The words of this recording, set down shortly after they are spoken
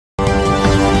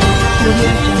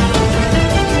Audio Jungle.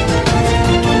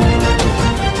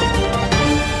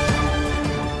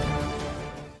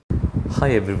 Hi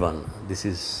everyone, this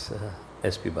is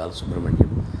SP Balasubrahmanyam.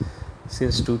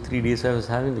 Since 2-3 days I was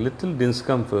having little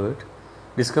discomfort.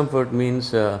 Discomfort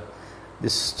means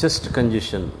this chest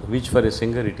congestion, which for a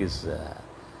singer it is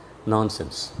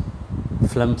nonsense.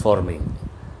 Phlegm forming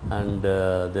and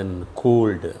then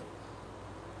cold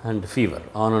and fever,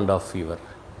 on and off fever.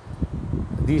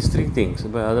 These three things,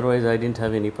 but otherwise I didn't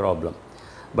have any problem.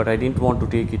 But I didn't want to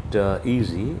take it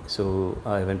easy, so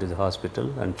I went to the hospital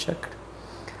and checked.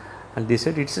 And they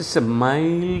said it's just a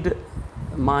mild,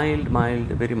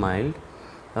 very mild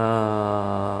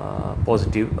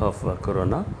positive of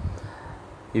corona.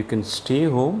 You can stay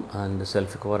home and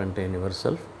self-quarantine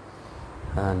yourself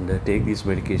and take these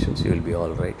medications, you will be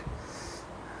all right.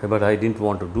 But I didn't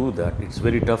want to do that. It's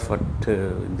very tough at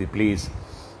the place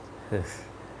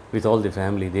with all the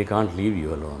family. They can't leave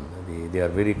you alone. They are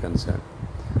very concerned.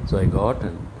 So I got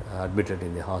and admitted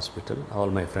in the hospital. All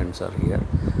my friends are here.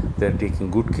 They are taking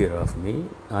good care of me.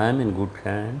 I am in good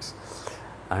hands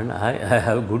and I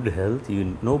have good health.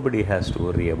 Nobody has to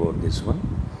worry about this one.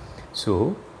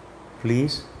 So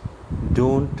please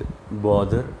don't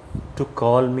bother to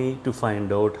call me to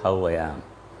find out how I am.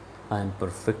 I am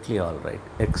perfectly all right,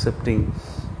 excepting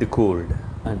the cold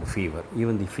and fever.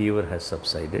 Even the fever has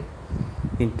subsided.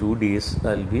 In 2 days,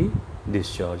 I'll be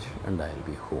discharged and I'll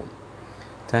be home.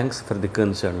 Thanks for the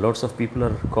concern. Lots of people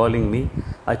are calling me.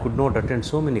 I could not attend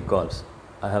so many calls.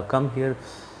 I have come here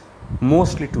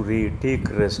mostly to take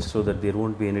rest so that there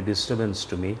won't be any disturbance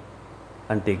to me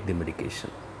and take the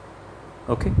medication.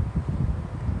 Okay?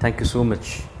 Thank you so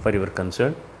much for your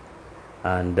concern.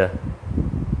 And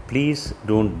please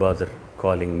don't bother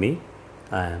calling me.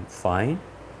 I am fine.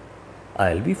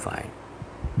 I'll be fine.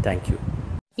 Thank you.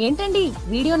 ఏంటండి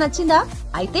video నచ్చిందా?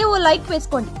 అయితే ఓ like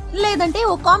వేసుకోండి, లేదంటే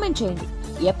ఓ comment చేయండి.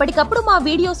 ఎప్పటికప్పుడు మా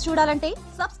videos చూడాలంటే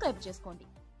subscribe చేసుకోండి.